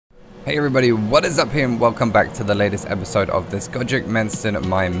Hey everybody, what is up here and welcome back to the latest episode of this Godric Manston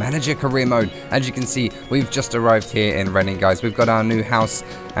My Manager Career Mode. As you can see, we've just arrived here in Reading, guys. We've got our new house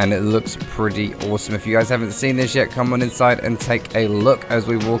and it looks pretty awesome. If you guys haven't seen this yet, come on inside and take a look. As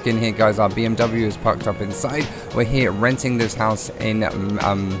we walk in here, guys, our BMW is parked up inside. We're here renting this house in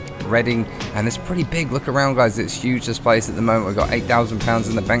Reading, and it's pretty big. Look around, guys, it's huge, this place at the moment. We've got £8,000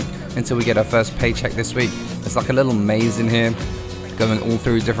 in the bank until we get our first paycheck this week. It's like a little maze in here, going all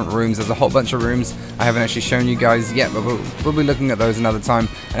through different rooms. There's a whole bunch of rooms I haven't actually shown you guys yet, but we'll be looking at those another time.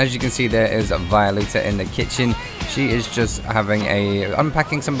 And as you can see, there is a Violeta in the kitchen. She is just having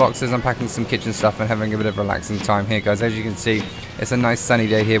unpacking some boxes, unpacking some kitchen stuff, and having a bit of relaxing time here, guys. As you can see, it's a nice sunny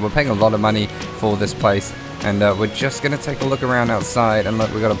day here. We're paying a lot of money for this place, and we're just going to take a look around outside. And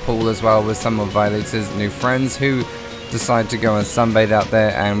look, we've got a pool as well with some of Violeta's new friends who decide to go and sunbathe out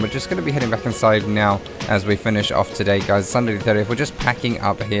there, and we're just going to be heading back inside now as we finish off today, guys. Sunday the 30th. We're just packing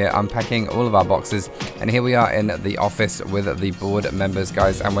up here, unpacking all of our boxes, and here we are in the office with the board members,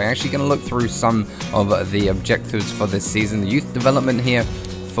 guys, and we're actually going to look through some of the objectives for this season. The youth development here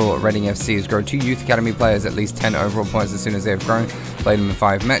for Reading FC is grow 2 youth academy players at least 10 overall points as soon as they have grown, played them in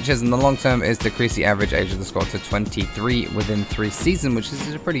 5 matches, and the long term is decrease the average age of the squad to 23 within 3 seasons, which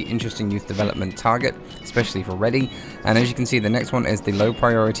is a pretty interesting youth development target, especially for Reading. And as you can see, the next one is the low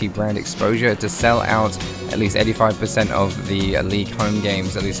priority brand exposure, to sell out at least 85% of the league home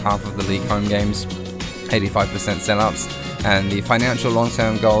games, at least half of the league home games, 85% sellouts. And the financial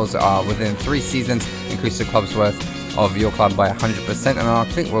long-term goals are within 3 seasons, increase the club's worth of your club by 100%, and I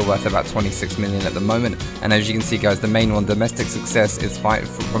think we're worth about 26 million at the moment. And as you can see, guys, the main one, domestic success, is fight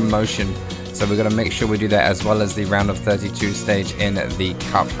for promotion. So we're going to make sure we do that, as well as the round of 32 stage in the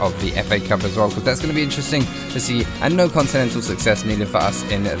cup of the FA Cup as well, because that's going to be interesting to see. And no continental success needed for us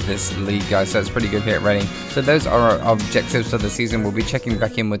in this league, guys, so it's pretty good here at Reading. So those are our objectives for the season. We'll be checking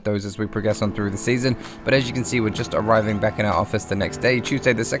back in with those as we progress on through the season. But as you can see, we're just arriving back in our office the next day,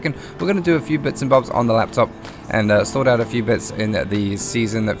 Tuesday the 2nd. We're going to do a few bits and bobs on the laptop and sort out a few bits in the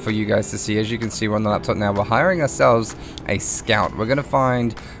season that for you guys to see. As you can see, we're on the laptop now. We're hiring ourselves a scout. We're going to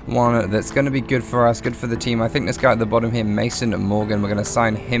find one that's going to be good for us, good for the team. I think this guy at the bottom here, Mason Morgan, we're going to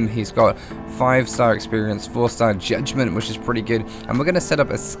sign him. He's got 5-star experience, 4-star judgment, which is pretty good. And we're going to set up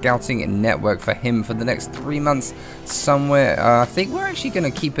a scouting network for him for the next 3 months somewhere. I think we're actually going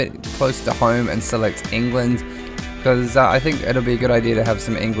to keep it close to home and select England, because I think it'll be a good idea to have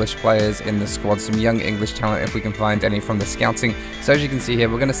some English players in the squad, some young English talent if we can find any from the scouting. So as you can see here,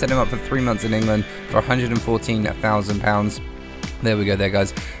 we're going to set him up for 3 months in England for £114,000. There we go there,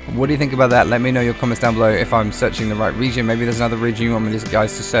 guys. What do you think about that? Let me know your comments down below if I'm searching the right region. Maybe there's another region you want me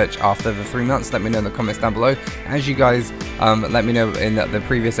guys to search after the 3 months. Let me know in the comments down below. As you guys let me know in the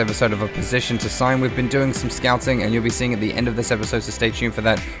previous episode of a position to sign, we've been doing some scouting, and you'll be seeing at the end of this episode, so stay tuned for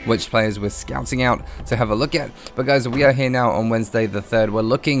that, which players we're scouting out to have a look at. But guys, we are here now on Wednesday the 3rd. We're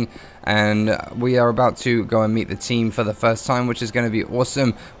looking, and we are about to go and meet the team for the first time, which is going to be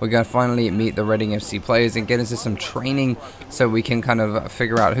awesome. We're going to finally meet the Reading FC players and get into some training so we can kind of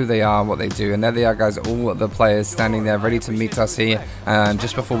figure out who they are, what they do. And there they are, guys, all the players standing there ready to meet us here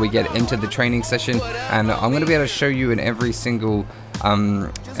just before we get into the training session. And I'm going to be able to show you in every single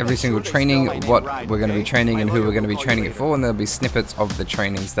training what we're going to be training and who we're going to be training it for, and there'll be snippets of the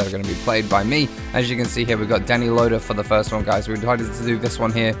trainings that are going to be played by me. As you can see here, we've got Danny Loader for the first one, guys. We decided to do this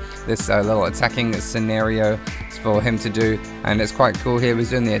one here, this little attacking scenario for him to do, and it's quite cool here. We're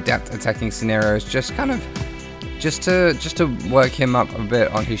doing the adapt attacking scenarios, just kind of just to work him up a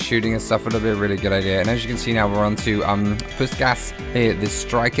bit on his shooting and stuff. It'll be a really good idea. And as you can see now, we're on to Puskas here, this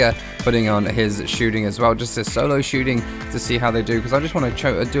striker, putting on his shooting as well, just a solo shooting to see how they do, because I just want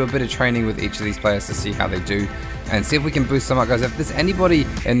to do a bit of training with each of these players to see how they do and see if we can boost them up, guys. If there's anybody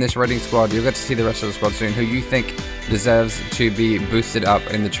in this Reading squad, you'll get to see the rest of the squad soon, who you think deserves to be boosted up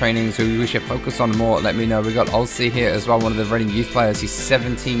in the trainings, who we should focus on more, let me know. We got Olsey here as well, one of the Reading youth players. He's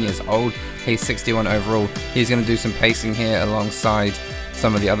 17 years old. He's 61 overall. He's going to do some pacing here alongside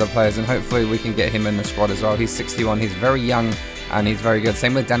some of the other players, and hopefully we can get him in the squad as well. He's 61. He's very young and he's very good.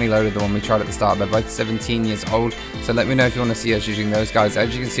 Same with Danny Loader, the one we tried at the start. They're both 17 years old. So let me know if you want to see us using those guys.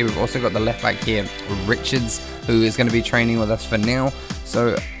 As you can see, we've also got the left back here, Richards, who is going to be training with us for now.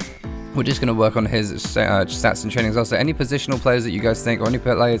 So we're just going to work on his stats and trainings also. Any positional players that you guys think, or any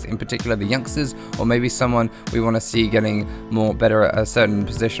players in particular, the youngsters, or maybe someone we want to see getting more better at a certain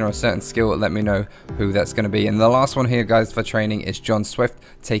position or a certain skill, let me know who that's going to be. And the last one here, guys, for training is John Swift,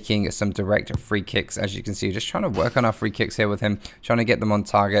 taking some direct free kicks. As you can see, just trying to work on our free kicks here with him, trying to get them on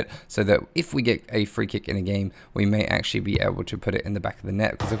target so that if we get a free kick in a game, we may actually be able to put it in the back of the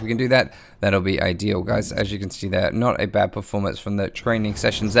net, because if we can do that, that'll be ideal, guys. As you can see there, not a bad performance from the training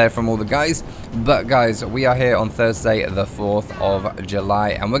sessions there from all the guys. But guys, we are here on Thursday the 4th of July,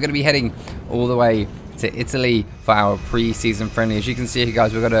 and we're going to be heading all the way to Italy for our pre-season friendly. As you can see here,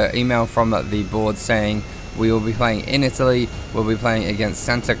 guys, we've got an email from the board saying we will be playing in Italy. We'll be playing against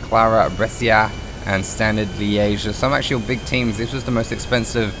Santa Clara, Brescia, and Standard Liège. Some actual big teams. This was the most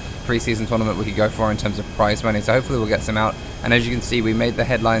expensive pre-season tournament we could go for in terms of prize money, so hopefully we'll get some out. And as you can see, we made the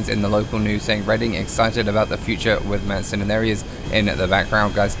headlines in the local news saying Reading excited about the future with Manston, and there he is in the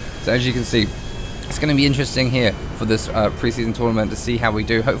background, guys. So as you can see, it's going to be interesting here for this pre-season tournament to see how we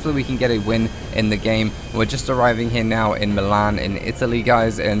do. Hopefully we can get a win in the game. We're just arriving here now in Milan in Italy,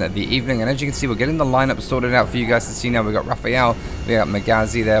 guys, in the evening, and as you can see, we're getting the lineup sorted out for you guys to see now. We got Rafael, we got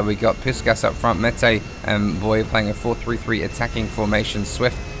Magazi there, we got Puskas up front, Mete and Boy playing a 4-3-3 attacking formation,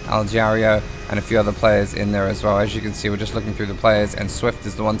 Swift, Algerio, and a few other players in there as well. As you can see, we're just looking through the players, and Swift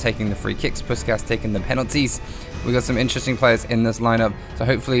is the one taking the free kicks, Puskas taking the penalties. We've got some interesting players in this lineup, so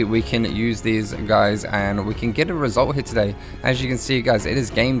hopefully we can use these guys and we can get a result here today. As you can see, guys, it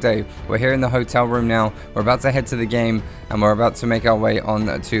is game day. We're here in the hotel room now. We're about to head to the game, and we're about to make our way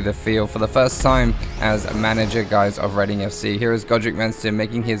on to the field for the first time as manager, guys, of Reading FC. Here is Godric Manston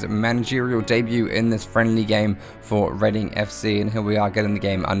making his managerial debut in this friendly game for Reading FC, and here we are getting the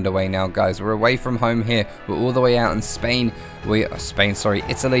game underway now, guys. We're away from home here. We're all the way out in Spain.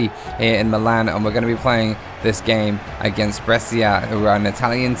 Italy, here in Milan, and we're going to be playing this game against Brescia, who are an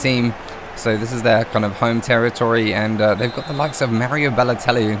Italian team. So this is their kind of home territory, and they've got the likes of Mario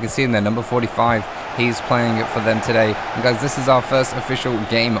Balotelli. You can see in there, number 45. He's playing for them today. And guys, this is our first official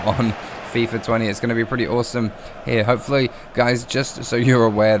game on FIFA 20. It's going to be pretty awesome here. Hopefully, guys, just so you're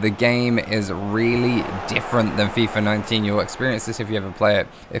aware, the game is really different than FIFA 19. You'll experience this if you ever play it.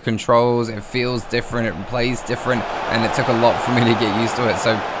 It controls, it feels different, it plays different, and it took a lot for me to get used to it.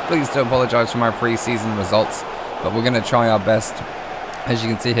 So please do apologize for my pre-season results, but we're going to try our best. As you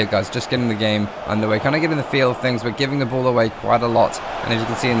can see here, guys, just getting the game underway, kind of getting the feel of things, but giving the ball away quite a lot. And as you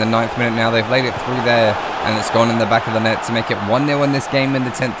can see in the 9th minute now, they've laid it through there, and it's gone in the back of the net to make it 1-0 in this game in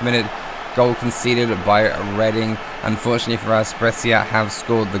the 10th minute. Goal conceded by Reading. Unfortunately for us, Brescia have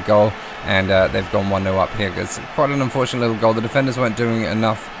scored the goal, and they've gone 1-0 up here. It's quite an unfortunate little goal. The defenders weren't doing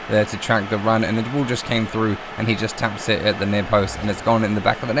enough there to track the run, and the ball just came through, and he just taps it at the near post, and it's gone in the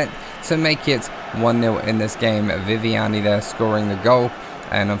back of the net to make it 1-0 in this game. Viviani there scoring the goal,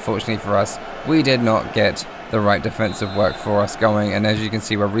 and unfortunately for us, we did not get the right defensive work for us going. And as you can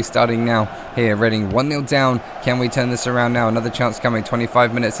see, we're restarting now here. Reading 1-0 down. Can we turn this around now? Another chance coming.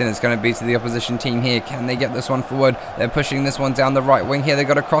 25 minutes in. It's going to be to the opposition team here. Can they get this one forward? They're pushing this one down the right wing here. They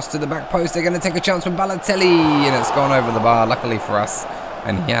got a cross to the back post. They're going to take a chance with Balotelli, and it's gone over the bar, luckily for us,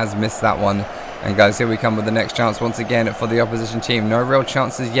 and he has missed that one. And guys, here we come with the next chance once again for the opposition team. No real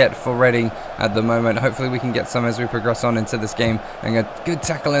chances yet for Reading at the moment. Hopefully we can get some as we progress on into this game. And a good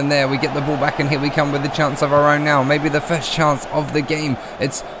tackle in there. We get the ball back, and here we come with the chance of our own now. Maybe the first chance of the game.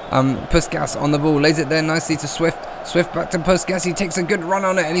 It's Puskas on the ball. Lays it there nicely to Swift. Swift back to Puskas. He takes a good run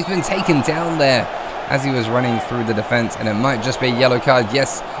on it, and he's been taken down there as he was running through the defense. And it might just be a yellow card.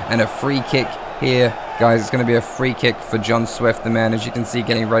 Yes, and a free kick here. Guys, it's going to be a free kick for John Swift, the man, as you can see,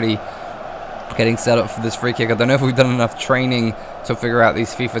 getting ready, getting set up for this free kick. I don't know if we've done enough training to figure out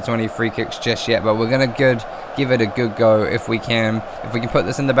these FIFA 20 free kicks just yet, but we're going to give it a good go if we can. If we can put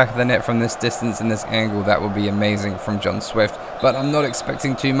this in the back of the net from this distance and this angle, that would be amazing from John Swift. But I'm not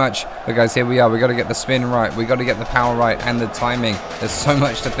expecting too much. But guys, here we are. We've got to get the spin right. We've got to get the power right and the timing. There's so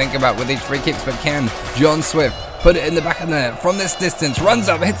much to think about with these free kicks, but can John Swift put it in the back of the net from this distance? Runs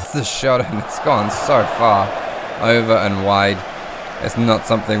up, hits the shot, and it's gone so far over and wide. It's not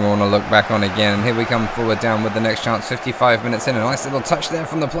something we want to look back on again. And here we come forward down with the next chance. 55 minutes in. A nice little touch there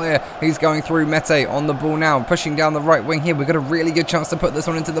from the player. He's going through. Mete on the ball now. Pushing down the right wing here. We've got a really good chance to put this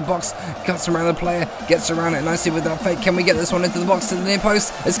one into the box. Cuts around the player. Gets around it nicely with that fake. Can we get this one into the box to the near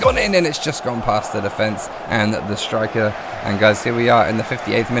post? It's gone in, and it's just gone past the defense and the striker. And guys, here we are in the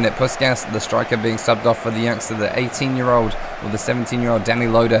 58th minute. Puskas, the striker, being subbed off for the youngster, the 18-year-old or the 17-year-old Danny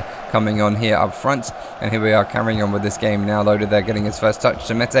Loader, coming on here up front. And here we are carrying on with this game now. Loader there getting his first touch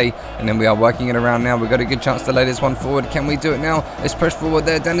to Mete, and then we are working it around now. We've got a good chance to lay this one forward. Can we do it now? It's pushed forward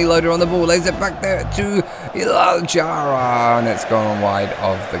there. Danny Loader on the ball, lays it back there to Iljara, and it's gone wide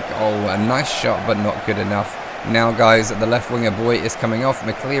of the goal. A nice shot, but not good enough. Now, guys, the left winger Boy is coming off.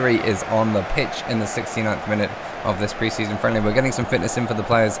 McCleary is on the pitch in the 69th minute of this preseason friendly. We're getting some fitness in for the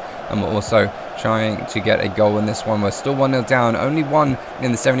players, and we're also trying to get a goal in this one. We're still 1-0 down, only one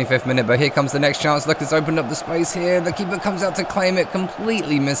in the 75th minute, but here comes the next chance. Look, it's opened up the space here. The keeper comes out to claim it,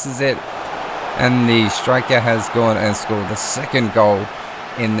 completely misses it, and the striker has gone and scored the second goal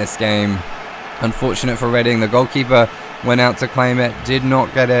in this game. Unfortunate for Reading. The goalkeeper went out to claim it, did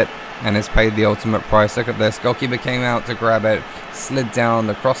not get it, and has paid the ultimate price. Look at this. Goalkeeper came out to grab it, slid down,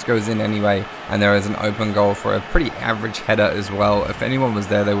 the cross goes in anyway, and there is an open goal for a pretty average header as well. If anyone was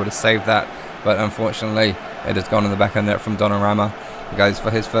there, they would have saved that, but unfortunately it has gone in the back of the net from Donnarumma, guys,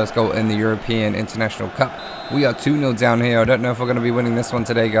 for his first goal in the European International Cup. We are 2-0 down here. I don't know if we're going to be winning this one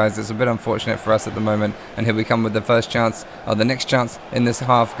today, guys. It's a bit unfortunate for us at the moment. And here we come with the first chance, or the next chance in this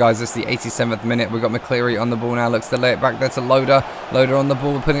half, guys. It's the 87th minute. We've got McCleary on the ball now. Looks to lay it back there to Loader. Loader on the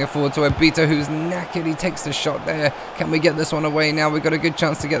ball, putting it forward to Ebita, who's knackered. He takes the shot there. Can we get this one away now? We've got a good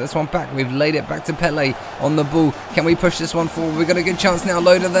chance to get this one back. We've laid it back to Pele on the ball. Can we push this one forward? We've got a good chance now.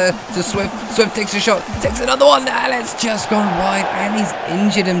 Loader there to Swift. Swift takes a shot, takes another one. And it's just gone wide, and he's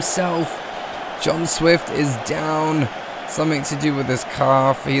injured himself. John Swift is down. Something to do with his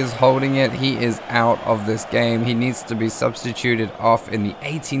calf. He is holding it. He is out of this game. He needs to be substituted off in the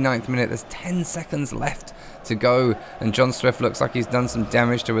 89th minute. There's 10 seconds left to go. And John Swift looks like he's done some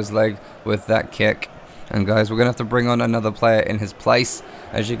damage to his leg with that kick. And guys, we're going to have to bring on another player in his place.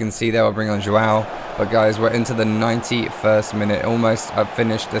 As you can see there, we'll bring on Joao. But guys, we're into the 91st minute. Almost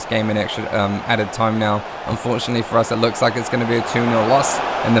finished this game in extra added time now. Unfortunately for us, it looks like it's going to be a 2-0 loss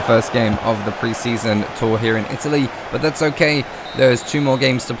in the first game of the pre-season tour here in Italy. But that's okay. There's 2 more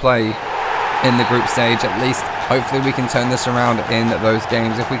games to play in the group stage at least. Hopefully we can turn this around in those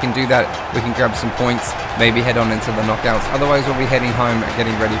games. If we can do that, we can grab some points, maybe head on into the knockouts. Otherwise we'll be heading home and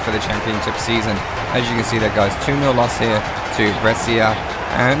getting ready for the championship season. As you can see there, guys, 2-0 loss here to Brescia,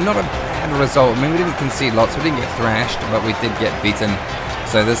 and not a bad result. I mean, we didn't concede lots, we didn't get thrashed, but we did get beaten.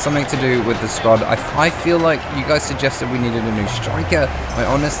 So there's something to do with the squad. I feel like you guys suggested we needed a new striker. I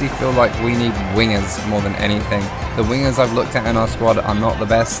honestly feel like we need wingers more than anything. The wingers I've looked at in our squad are not the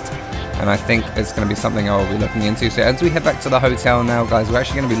best, and I think it's going to be something I will be looking into. So as we head back to the hotel now, guys, we're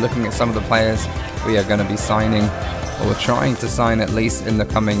actually going to be looking at some of the players we are going to be signing, or trying to sign at least in the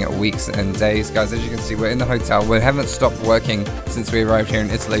coming weeks and days. Guys, as you can see, we're in the hotel. We haven't stopped working since we arrived here in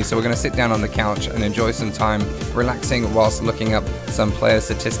Italy, so we're going to sit down on the couch and enjoy some time relaxing whilst looking up some player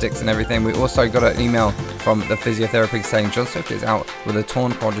statistics and everything. We also got an email from the physiotherapy saying John Swift is out with a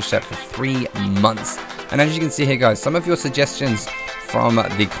torn quadricep for 3 months. And as you can see here, guys, some of your suggestions from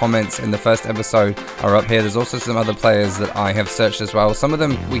the comments in the first episode are up here. There's also some other players that I have searched as well. Some of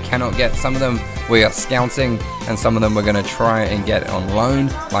them we cannot get, some of them we are scouting, and some of them we're going to try and get on loan,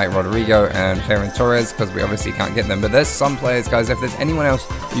 like Rodrigo and Ferran Torres, because we obviously can't get them. But there's some players, guys, if there's anyone else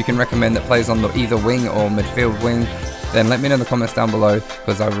you can recommend that plays on the either wing or midfield wing, then let me know in the comments down below,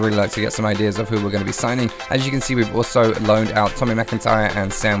 because I would really like to get some ideas of who we're going to be signing. As you can see, we've also loaned out Tommy McIntyre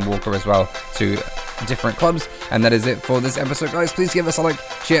and Sam Walker as well to different clubs. And that is it for this episode, guys. Please give us a like,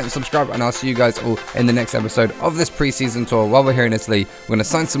 share and subscribe, and I'll see you guys all in the next episode of this pre-season tour. While we're here in Italy, we're going to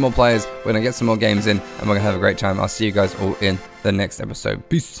sign some more players, we're going to get some more games in, and we're going to have a great time. I'll see you guys all in the next episode.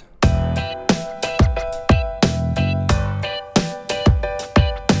 Peace.